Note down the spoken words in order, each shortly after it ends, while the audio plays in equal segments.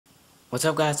What's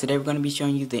up guys, today we're going to be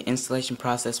showing you the installation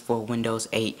process for Windows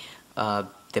 8, the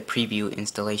preview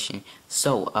installation.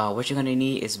 So what you're going to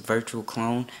need is Virtual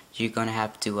Clone. You're going to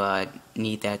have to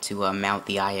need that to mount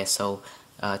the ISO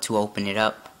to open it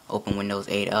up, open Windows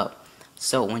 8 up.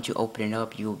 So once you open it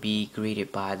up, you'll be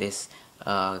greeted by this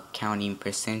counting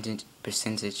percentage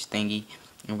thingy.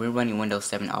 And we're running Windows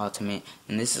 7 Ultimate,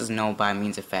 and this is no by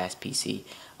means a fast PC.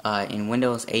 In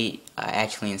Windows 8, I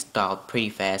actually installed pretty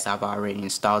fast. I've already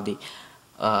installed it,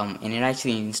 and it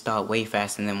actually installed way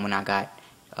faster than when I got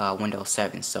Windows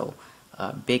 7. So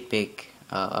big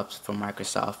ups for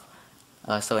Microsoft.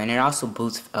 And it also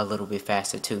boots a little bit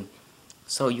faster too.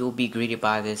 So you'll be greeted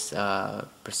by this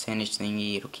percentage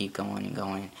thingy. It'll keep going and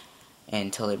going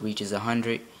until it reaches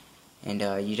 100,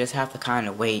 and you just have to kind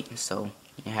of wait. So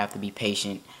you have to be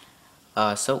patient.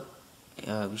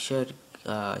 We should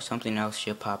something else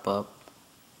should pop up.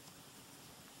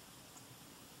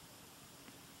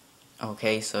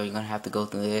 Okay, so you're gonna have to go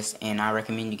through this, and I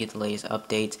recommend you get the latest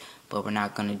updates, but we're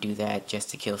not gonna do that just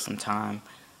to kill some time.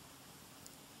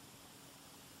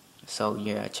 So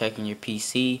you're checking your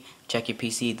PC. Check your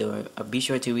PC. Be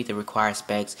sure to read the required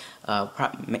specs.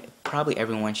 Probably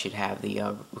everyone should have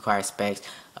the required specs.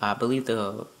 I believe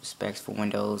the specs for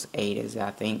Windows 8 is,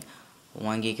 I think,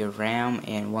 1 gig of RAM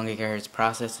and 1 GHz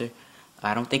processor.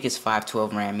 I don't think it's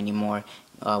 512 RAM anymore.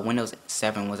 Windows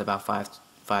 7 was about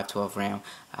 512 RAM.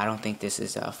 I don't think this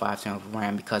is 512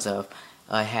 RAM because of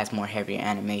it has more heavier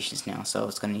animations now, so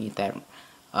it's gonna need that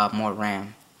more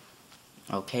RAM.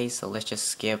 Okay, so let's just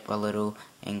skip a little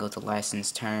and go to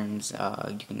license terms.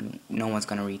 No one's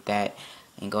gonna read that,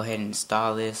 and go ahead and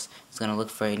install this. It's gonna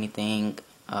look for anything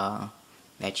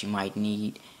that you might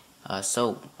need.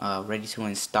 Ready to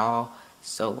install.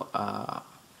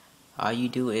 All you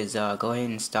do is go ahead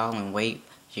and install and wait.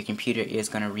 Your computer is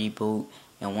gonna reboot,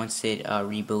 and once it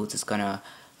reboots, it's gonna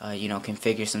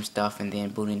configure some stuff and then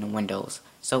boot into Windows.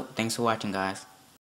 So thanks for watching, guys.